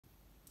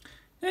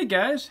Hey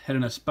guys, Head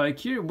on a Spike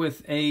here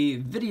with a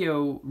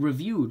video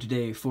review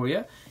today for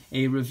you.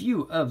 A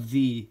review of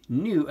the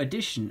new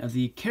edition of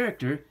the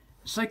character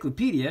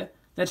Encyclopedia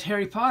that's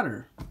Harry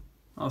Potter,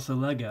 also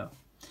Lego.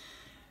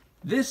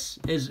 This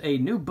is a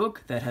new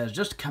book that has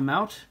just come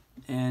out,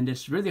 and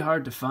it's really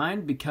hard to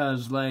find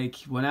because, like,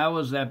 when I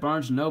was at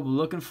Barnes & Noble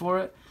looking for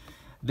it,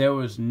 there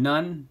was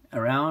none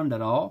around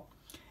at all.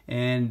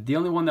 And the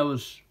only one that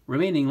was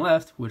remaining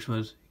left, which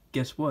was,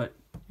 guess what?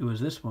 It was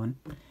this one.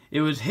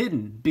 It was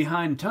hidden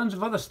behind tons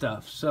of other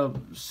stuff. So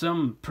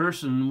some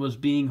person was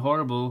being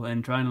horrible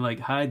and trying to, like,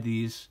 hide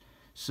these.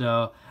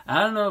 So I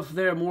don't know if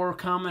they're more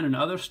common in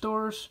other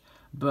stores,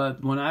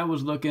 but when I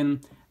was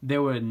looking,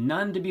 there were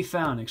none to be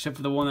found except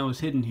for the one that was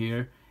hidden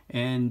here.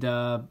 And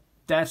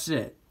that's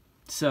it.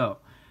 So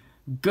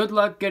good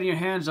luck getting your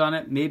hands on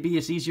it. Maybe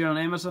it's easier on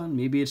Amazon.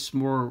 Maybe it's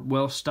more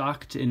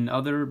well-stocked in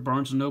other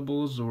Barnes &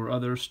 Nobles or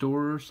other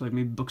stores, like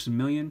maybe Books A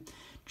Million.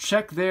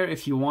 Check there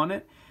if you want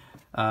it.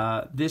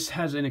 This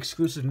has an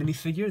exclusive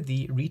minifigure,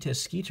 the Ritta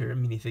Skeeter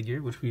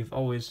minifigure, which we've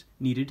always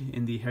needed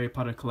in the Harry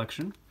Potter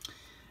collection.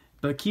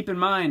 But keep in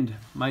mind,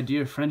 my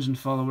dear friends and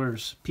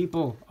followers,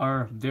 people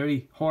are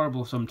very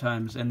horrible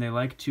sometimes, and they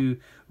like to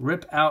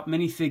rip out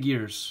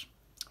minifigures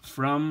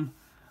from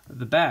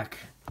the back.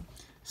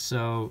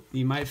 So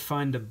you might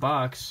find a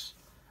box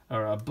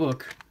or a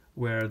book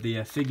where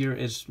the figure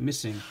is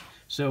missing.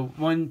 So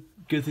one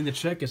good thing to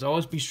check is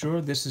always be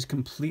sure this is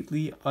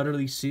completely,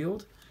 utterly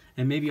sealed.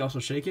 And maybe also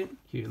shake it.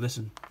 Here,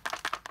 listen.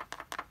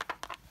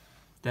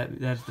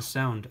 That's the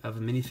sound of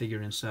a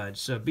minifigure inside.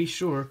 So be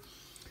sure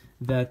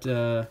that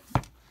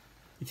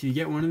if you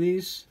get one of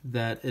these,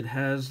 that it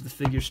has the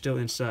figure still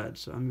inside.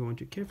 So I'm going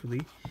to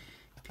carefully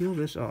peel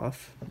this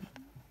off.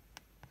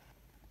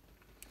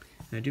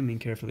 And I do mean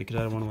carefully because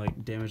I don't want to,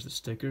 like, damage the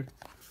sticker.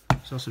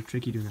 It's also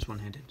tricky doing this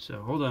one-handed.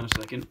 So hold on a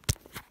second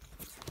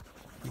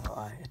while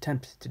I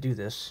attempt to do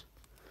this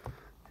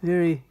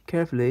very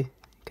carefully,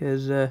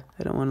 because I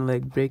don't want to,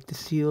 like, break the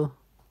seal.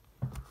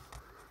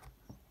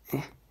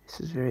 This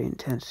is very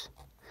intense.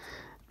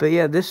 But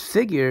yeah, this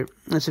figure,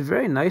 it's a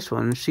very nice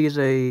one. She is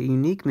a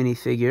unique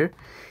minifigure.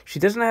 She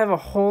doesn't have a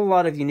whole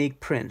lot of unique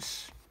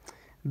prints,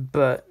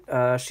 but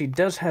she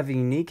does have a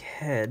unique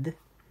head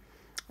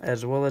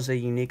as well as a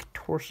unique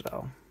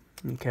torso.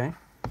 Okay?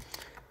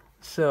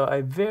 So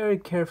I very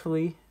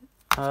carefully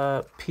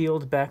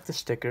peeled back the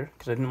sticker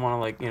because I didn't want to,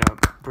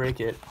 like, break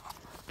it.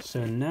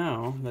 So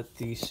now that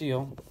the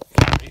seal...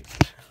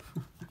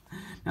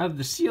 Now that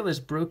the seal is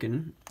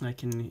broken, I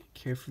can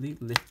carefully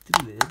lift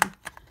the lid,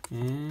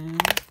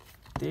 and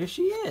there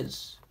she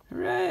is.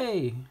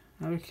 Hooray!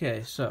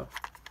 Okay, so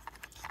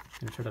I'm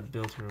gonna try to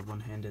build her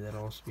one-handed.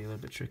 That'll also be a little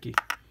bit tricky,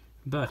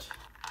 but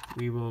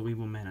we will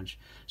manage.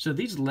 So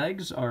these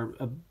legs are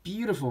a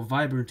beautiful,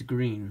 vibrant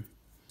green.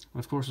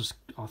 Of course, it's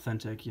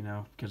authentic,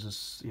 because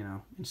it's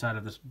inside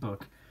of this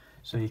book,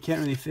 so you can't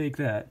really fake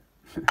that.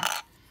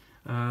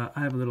 I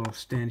have a little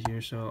stand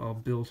here, so I'll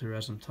build her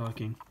as I'm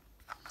talking.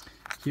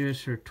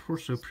 Here's her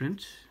torso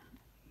print.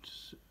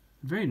 It's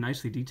very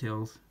nicely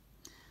detailed.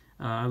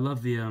 I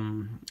love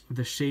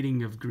the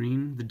shading of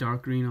green, the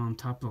dark green on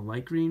top of the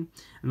light green,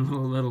 and a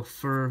little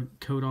fur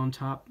coat on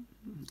top.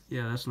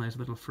 Yeah, that's a nice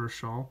little fur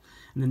shawl.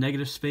 And the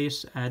negative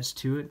space adds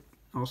to it.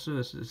 Also,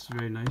 it's a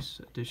very nice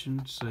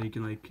addition, so you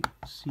can, like,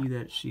 see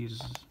that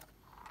she's,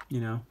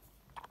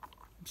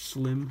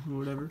 slim or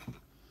whatever.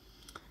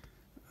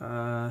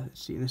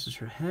 Let's see, this is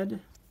her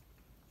head.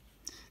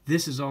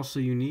 This is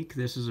also unique.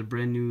 This is a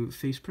brand new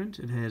face print.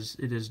 It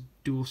is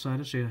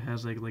dual-sided. So it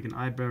has like an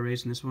eyebrow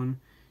raise in this one.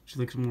 She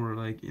looks more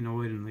like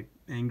annoyed and, like,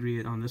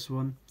 angry on this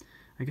one.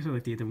 I guess I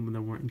like the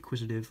more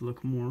inquisitive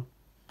look more.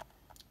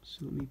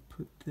 So let me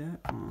put that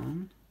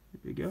on.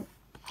 There we go.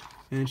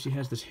 And she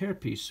has this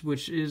hairpiece,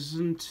 which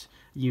isn't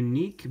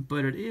unique,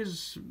 but it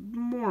is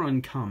more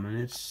uncommon.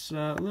 It's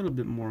a little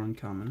bit more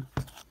uncommon.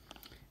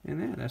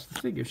 And that's the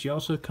figure. She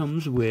also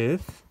comes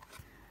with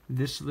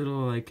this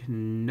little, like,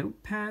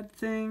 notepad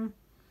thing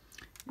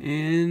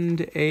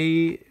and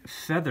a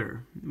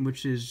feather,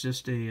 which is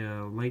just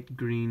a light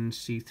green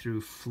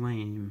see-through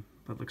flame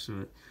by the looks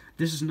of it.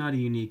 This is not a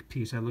unique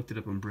piece. I looked it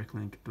up on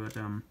Bricklink, but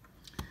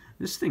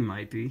this thing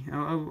might be.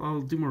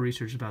 I'll do more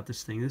research about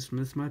this thing. This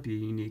might be a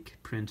unique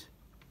print.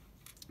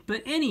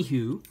 But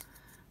anywho,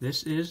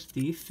 this is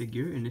the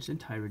figure in its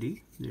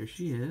entirety. There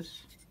she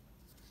is,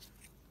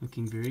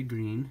 looking very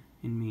green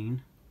and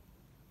mean,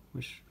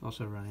 which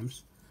also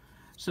rhymes.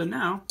 So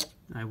now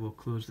I will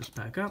close this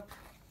back up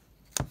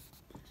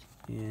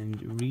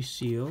and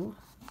reseal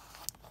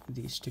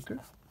the sticker.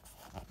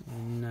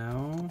 And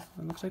now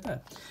it looks like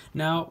that.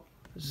 Now,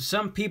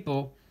 some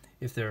people,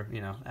 if they're,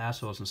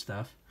 assholes and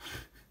stuff,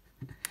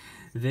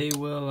 they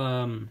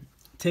will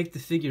take the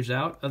figures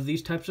out of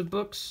these types of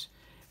books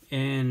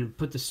and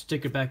put the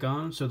sticker back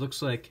on, so it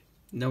looks like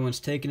no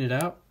one's taken it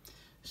out.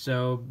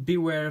 So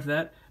beware of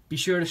that. Be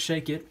sure to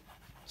shake it.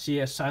 See,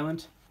 it's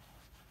silent.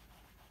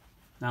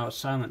 Now it's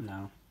silent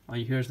now. All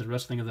you hear is the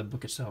rustling of the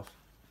book itself.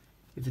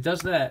 If it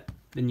does that,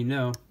 then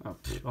oh,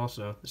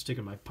 also, the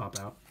sticker might pop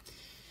out.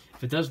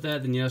 If it does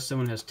that, then yes,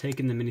 someone has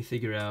taken the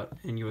minifigure out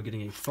and you are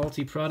getting a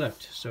faulty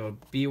product. So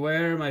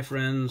beware, my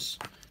friends.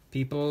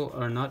 People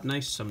are not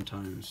nice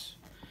sometimes.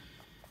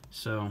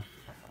 So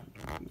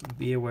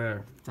be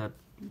aware that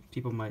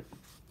people might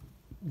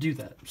do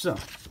that. So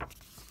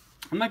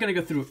I'm not going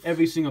to go through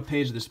every single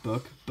page of this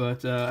book,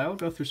 but I will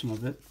go through some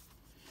of it.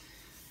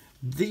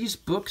 These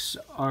books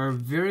are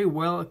very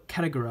well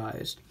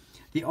categorized.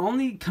 The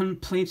only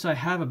complaints I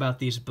have about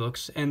these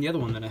books, and the other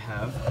one that I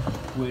have,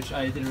 which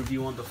I did a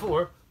review on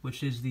before,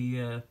 which is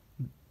the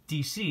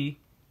DC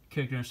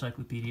Character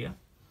Encyclopedia.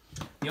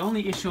 The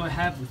only issue I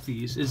have with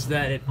these is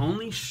that it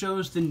only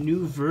shows the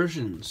new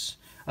versions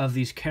of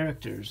these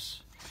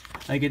characters.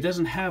 Like, it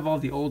doesn't have all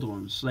the old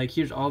ones. Like,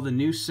 here's all the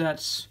new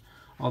sets,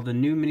 all the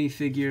new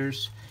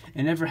minifigures.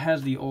 It never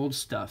has the old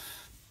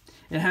stuff.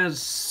 It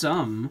has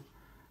some,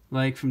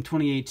 like, from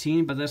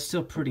 2018, but that's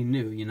still pretty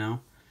new, you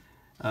know?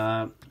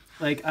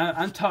 Like,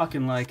 I'm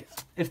talking, like,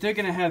 if they're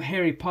going to have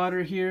Harry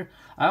Potter here,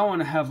 I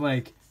want to have,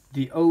 like,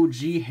 the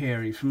OG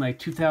Harry from, like,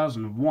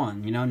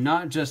 2001, you know?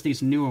 Not just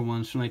these newer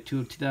ones from, like,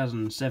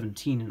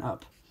 2017 and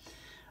up.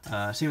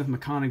 Same with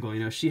McGonagall, you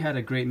know? She had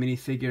a great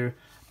minifigure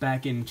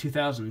back in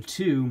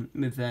 2002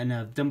 in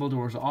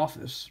Dumbledore's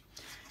office.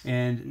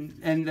 And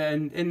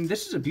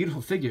this is a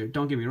beautiful figure,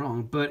 don't get me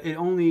wrong, but it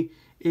only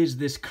is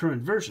this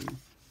current version.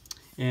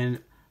 And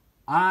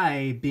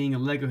I, being a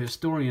LEGO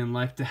historian,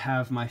 like to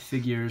have my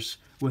figures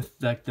with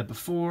like the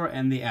before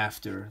and the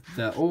after,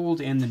 the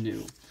old and the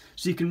new.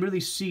 So you can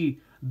really see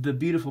the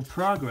beautiful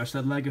progress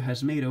that LEGO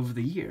has made over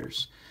the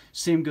years.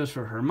 Same goes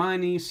for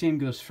Hermione, same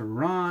goes for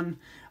Ron.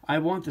 I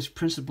want this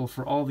principle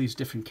for all these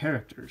different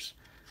characters.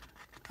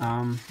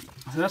 So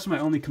that's my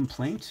only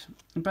complaint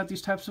about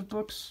these types of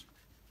books,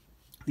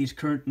 these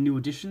current new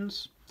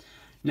editions.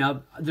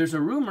 Now, there's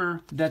a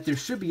rumor that there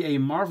should be a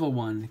Marvel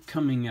one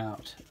coming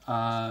out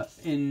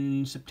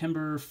in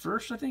September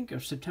 1st, I think, or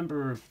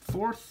September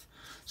 4th,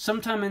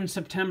 sometime in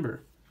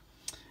September.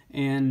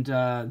 And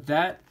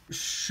that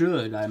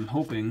should, I'm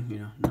hoping, you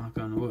know, knock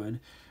on wood,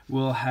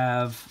 will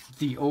have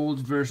the old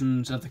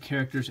versions of the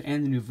characters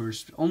and the new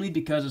versions, only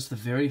because it's the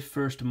very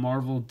first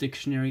Marvel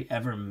dictionary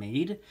ever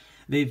made.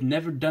 They've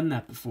never done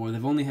that before.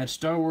 They've only had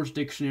Star Wars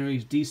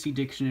dictionaries, DC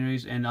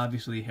dictionaries, and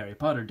obviously Harry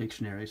Potter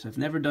dictionaries. They've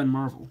never done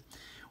Marvel,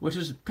 which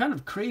is kind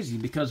of crazy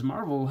because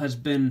Marvel has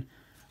been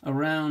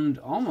around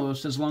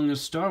almost as long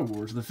as Star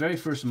Wars. The very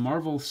first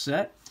Marvel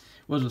set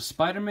was with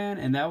Spider-Man,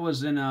 and that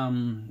was in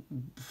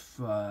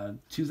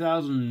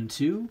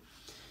 2002.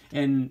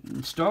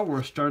 And Star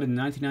Wars started in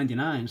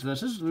 1999, so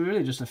that's just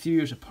really just a few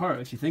years apart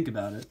if you think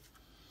about it.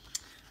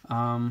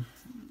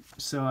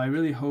 So I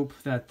really hope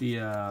that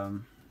the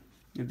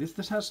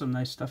this has some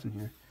nice stuff in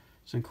here,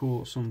 some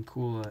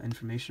cool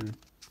information.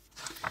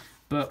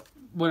 But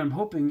what I'm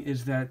hoping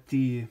is that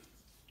the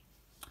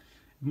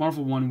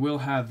Marvel one will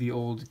have the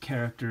old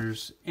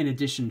characters in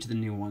addition to the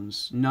new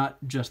ones, not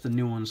just the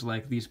new ones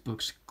like these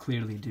books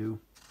clearly do.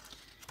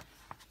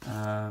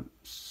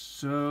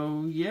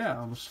 So yeah,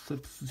 I'll just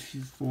flip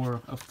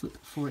for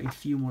a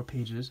few more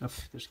pages. Oh,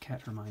 there's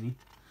Cat Hermione.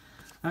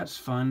 That's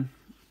fun.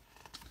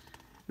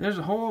 There's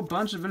a whole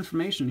bunch of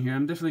information here.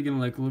 I'm definitely gonna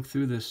like look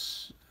through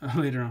this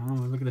later on. Oh,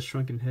 look at the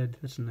shrunken head.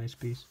 That's a nice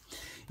piece.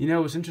 You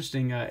know, what's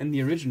interesting, in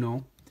the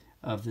original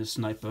of this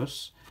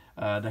Nightbus,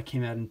 that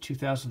came out in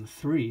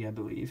 2003, I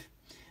believe,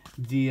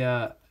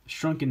 the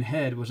shrunken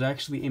head was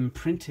actually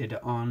imprinted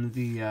on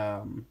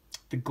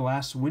the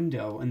glass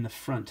window in the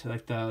front,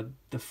 like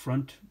the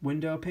front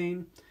window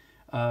pane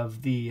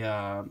of the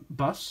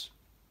bus.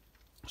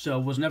 So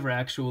it was never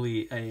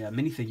actually a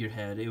minifigure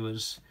head. It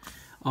was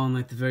on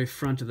like the very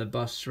front of the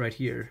bus right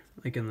here,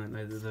 like in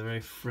the very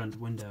front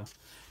window.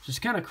 Which is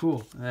kind of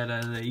cool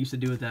that they used to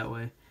do it that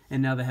way.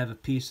 And now they have a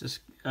piece. That's,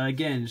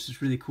 again, it's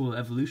just really cool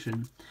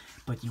evolution.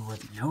 But you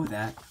wouldn't know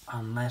that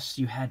unless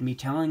you had me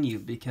telling you,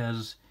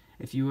 because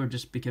if you were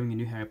just becoming a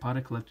new Harry Potter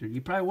collector,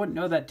 you probably wouldn't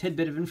know that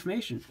tidbit of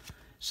information.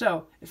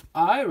 So if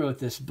I wrote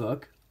this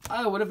book,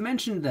 I would have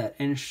mentioned that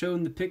and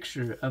shown the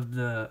picture of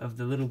the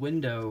little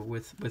window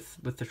with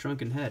the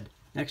shrunken head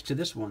next to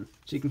this one,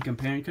 so you can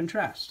compare and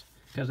contrast,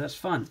 because that's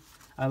fun.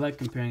 I like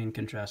comparing and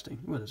contrasting.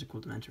 Oh, that's a cool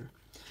Dementor.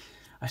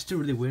 I still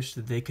really wish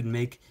that they could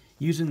make,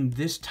 using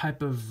this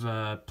type of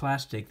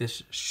plastic,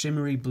 this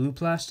shimmery blue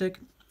plastic,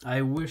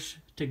 I wish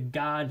to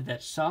God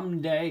that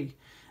someday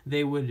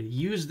they would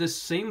use this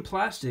same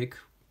plastic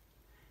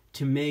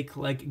to make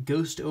like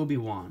Ghost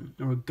Obi-Wan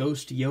or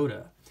Ghost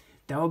Yoda.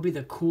 That would be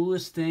the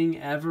coolest thing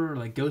ever,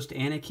 like Ghost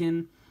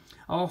Anakin.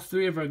 All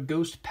three of our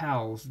ghost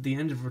pals, the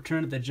end of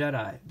Return of the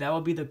Jedi. That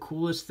would be the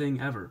coolest thing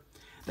ever.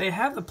 They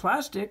have the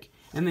plastic,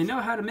 and they know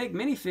how to make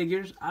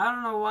minifigures. I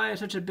don't know why it's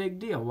such a big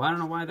deal. I don't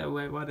know why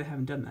they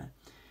haven't done that.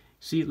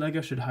 See,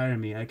 LEGO should hire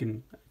me. I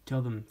can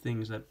tell them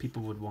things that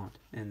people would want,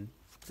 and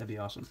that'd be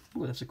awesome.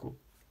 Ooh, that's a cool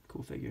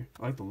figure.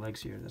 I like the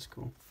legs here. That's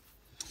cool.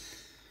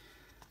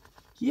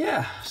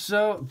 Yeah,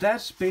 so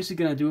that's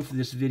basically going to do it for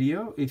this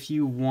video. If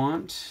you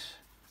want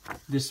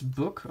this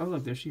book... Oh,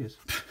 look, there she is.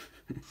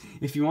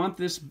 If you want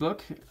this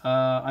book,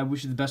 I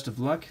wish you the best of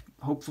luck.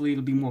 Hopefully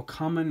it'll be more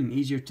common and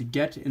easier to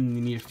get in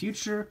the near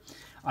future.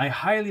 I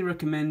highly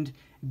recommend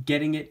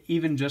getting it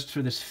even just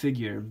for this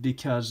figure,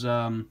 because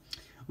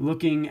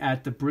looking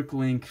at the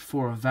Bricklink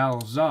for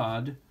Val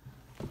Zod,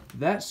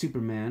 that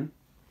Superman,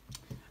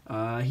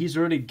 he's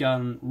already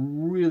gotten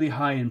really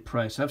high in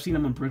price. I've seen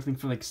him on Bricklink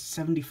for like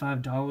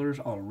 $75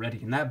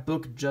 already, and that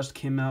book just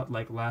came out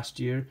like last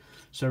year.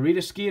 So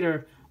Ritta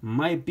Skeeter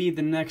might be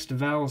the next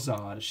Val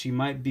Zod. She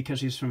might, because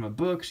she's from a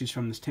book, she's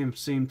from this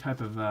same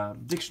type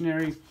of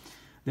dictionary.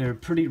 They're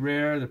pretty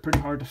rare, they're pretty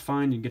hard to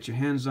find, you can get your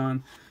hands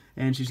on,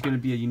 and she's going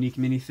to be a unique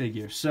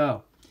minifigure.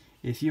 So,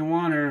 if you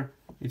want her,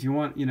 if you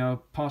want, you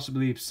know,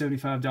 possibly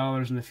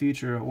 $75 in the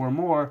future or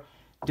more,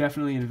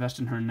 definitely invest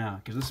in her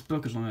now, because this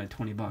book is only like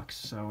 20 bucks,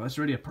 so that's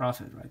already a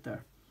profit right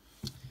there.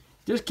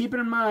 Just keep it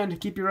in mind,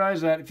 keep your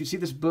eyes out. If you see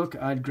this book,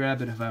 I'd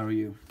grab it if I were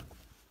you.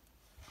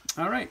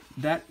 Alright,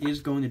 that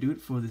is going to do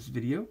it for this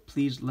video.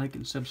 Please like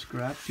and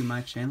subscribe to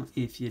my channel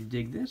if you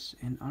dig this,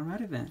 and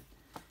alrighty then.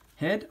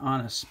 Head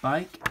on a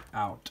spike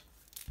out.